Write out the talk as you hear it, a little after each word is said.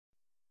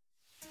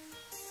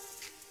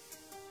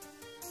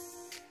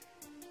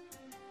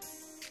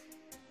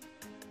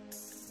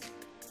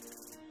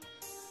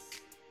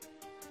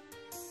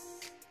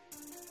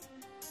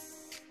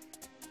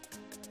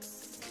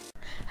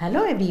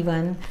Hello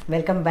everyone,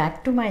 welcome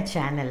back to my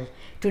channel.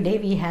 Today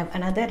we have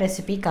another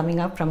recipe coming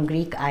up from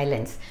Greek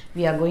islands.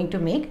 We are going to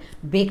make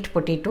baked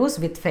potatoes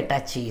with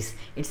feta cheese.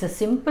 It's a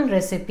simple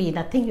recipe,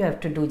 nothing you have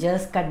to do.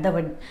 Just cut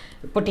the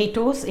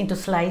potatoes into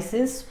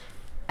slices,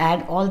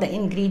 add all the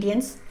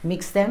ingredients,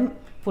 mix them,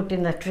 put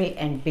in a tray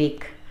and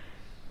bake.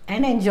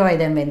 And enjoy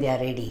them when they are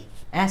ready.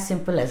 As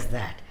simple as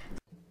that.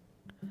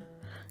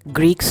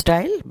 Greek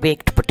style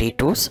baked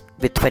potatoes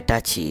with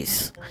feta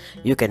cheese.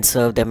 You can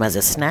serve them as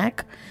a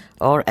snack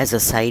or as a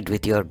side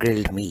with your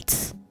grilled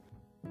meats.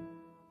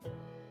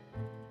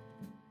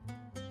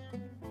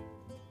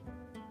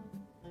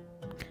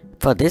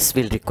 For this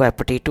we'll require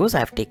potatoes. I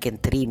have taken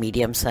 3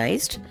 medium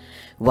sized,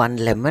 1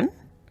 lemon,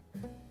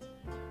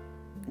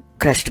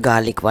 crushed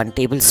garlic 1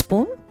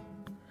 tablespoon,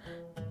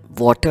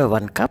 water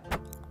 1 cup,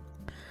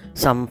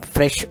 some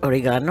fresh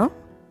oregano,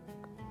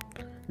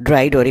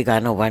 dried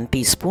oregano 1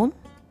 teaspoon,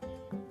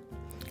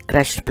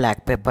 crushed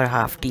black pepper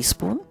 ½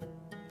 teaspoon,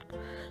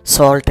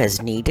 salt as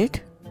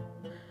needed,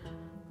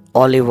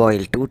 olive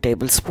oil 2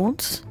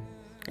 tablespoons,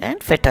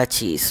 and feta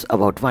cheese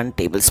about 1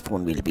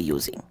 tablespoon we'll be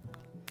using.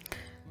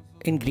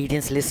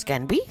 Ingredients list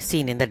can be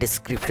seen in the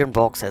description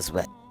box as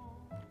well.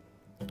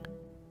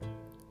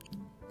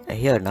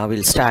 Here now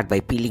we'll start by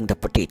peeling the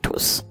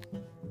potatoes.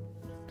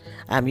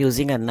 I'm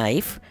using a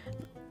knife.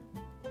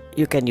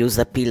 You can use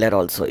the peeler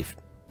also if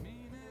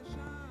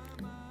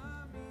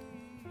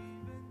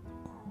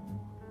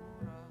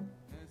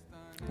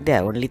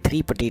there are only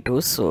 3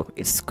 potatoes, so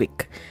it's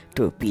quick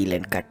to peel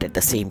and cut at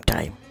the same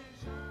time.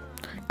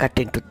 Cut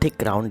into thick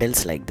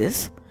roundels like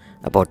this,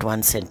 about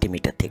 1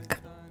 centimeter thick.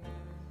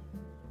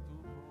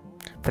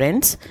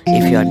 Friends,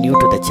 if you are new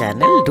to the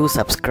channel, do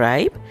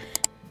subscribe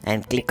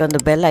and click on the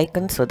bell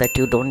icon so that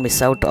you don't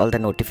miss out all the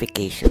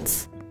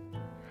notifications.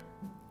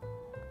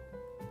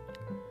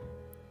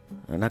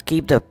 Now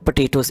keep the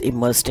potatoes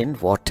immersed in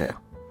water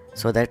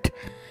so that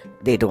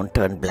they don't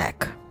turn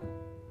black.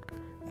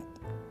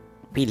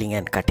 Peeling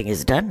and cutting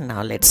is done.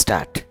 Now let's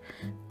start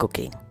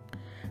cooking.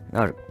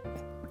 Now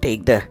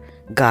take the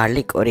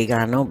garlic,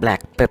 oregano,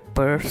 black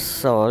pepper,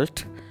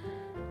 salt,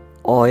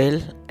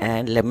 oil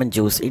and lemon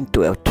juice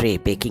into a tray,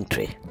 baking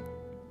tray.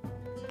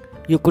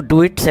 You could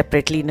do it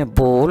separately in a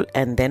bowl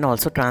and then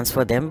also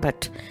transfer them,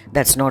 but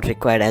that's not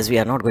required as we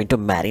are not going to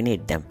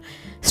marinate them.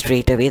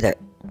 Straight away the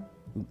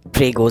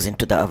tray goes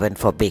into the oven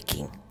for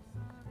baking.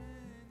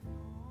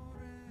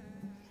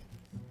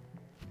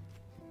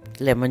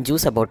 Lemon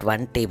juice about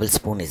 1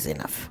 tablespoon is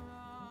enough.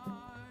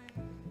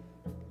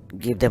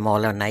 Give them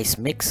all a nice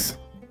mix.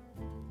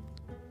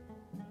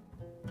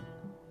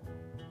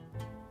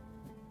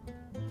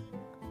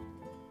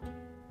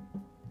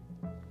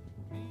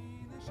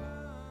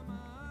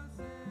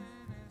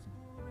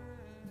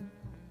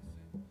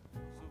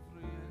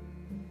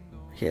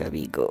 Here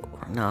we go.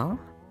 Now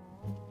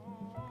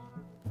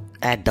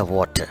add the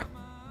water.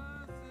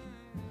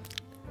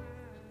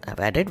 I've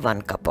added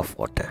 1 cup of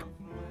water.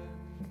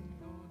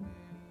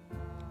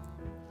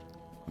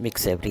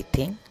 Mix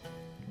everything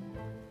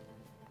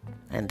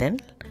and then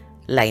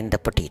line the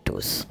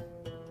potatoes.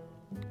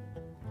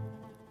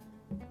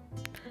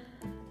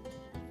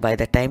 By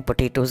the time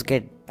potatoes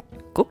get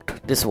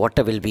cooked, this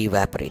water will be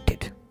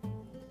evaporated.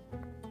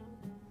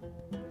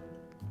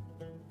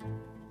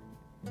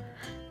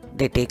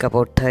 They take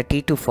about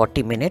 30 to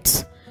 40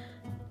 minutes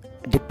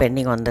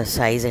depending on the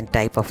size and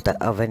type of the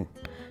oven.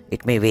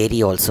 It may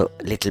vary also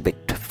a little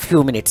bit,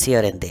 few minutes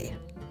here and there.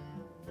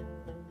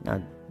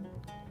 Now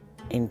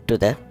into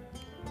the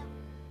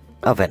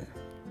oven.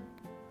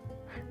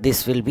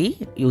 This will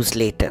be used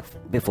later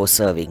before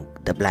serving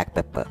the black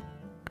pepper.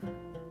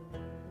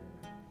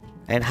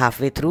 And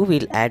halfway through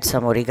we'll add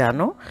some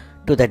oregano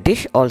to the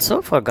dish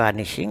also for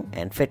garnishing,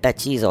 and feta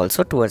cheese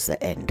also towards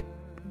the end.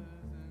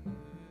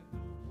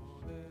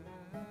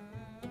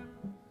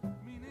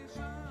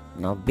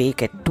 Now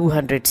bake at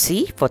 200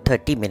 C for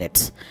 30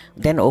 minutes.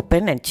 Then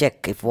open and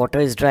check. If water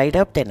is dried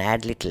up, then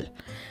add little.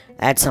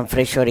 Add some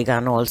fresh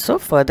oregano also.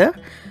 Further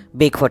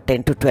bake for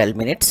 10 to 12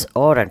 minutes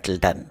or until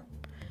done.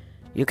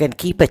 You can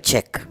keep a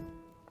check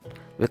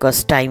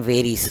because time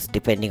varies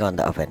depending on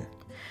the oven.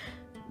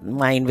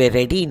 Mine were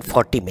ready in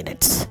 40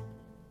 minutes.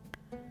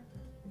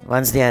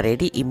 Once they are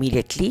ready,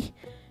 immediately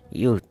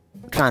you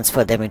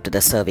transfer them into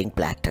the serving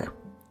platter.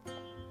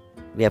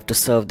 We have to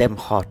serve them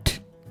hot.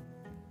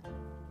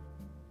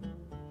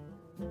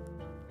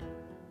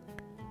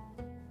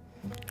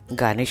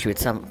 Garnish with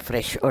some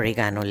fresh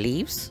oregano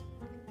leaves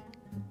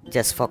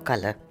just for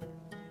color.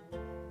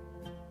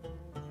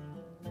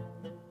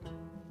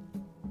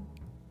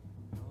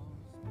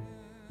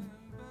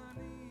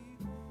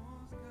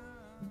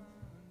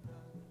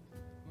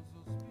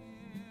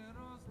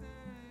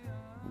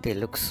 They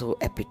look so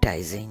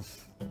appetizing,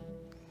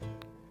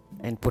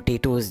 and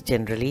potatoes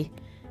generally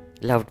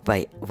loved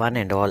by one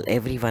and all.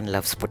 Everyone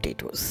loves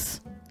potatoes.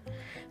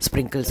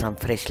 Sprinkle some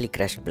freshly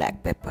crushed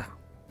black pepper.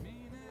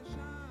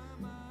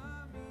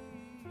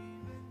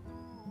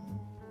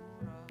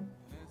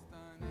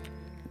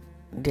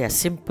 They are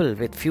simple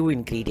with few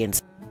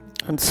ingredients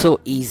and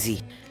so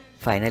easy.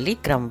 Finally,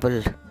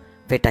 crumble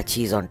feta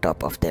cheese on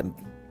top of them.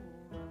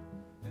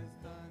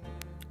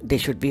 They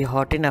should be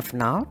hot enough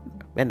now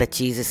when the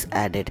cheese is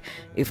added.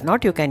 If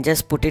not, you can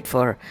just put it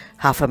for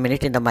half a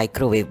minute in the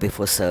microwave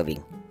before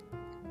serving.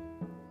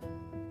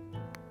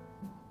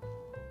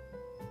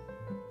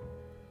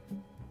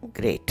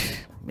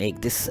 Great.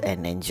 Make this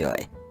and enjoy.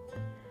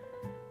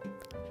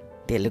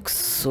 They look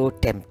so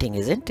tempting,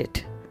 isn't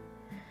it?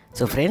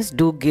 So friends,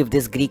 do give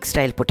this Greek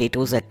style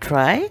potatoes a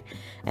try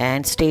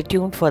and stay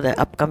tuned for the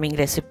upcoming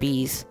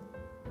recipes.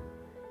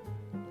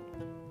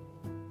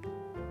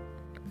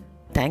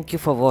 Thank you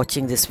for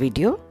watching this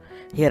video.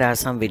 Here are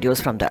some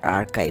videos from the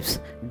archives.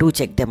 Do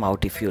check them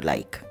out if you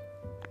like.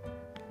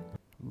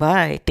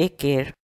 Bye. Take care.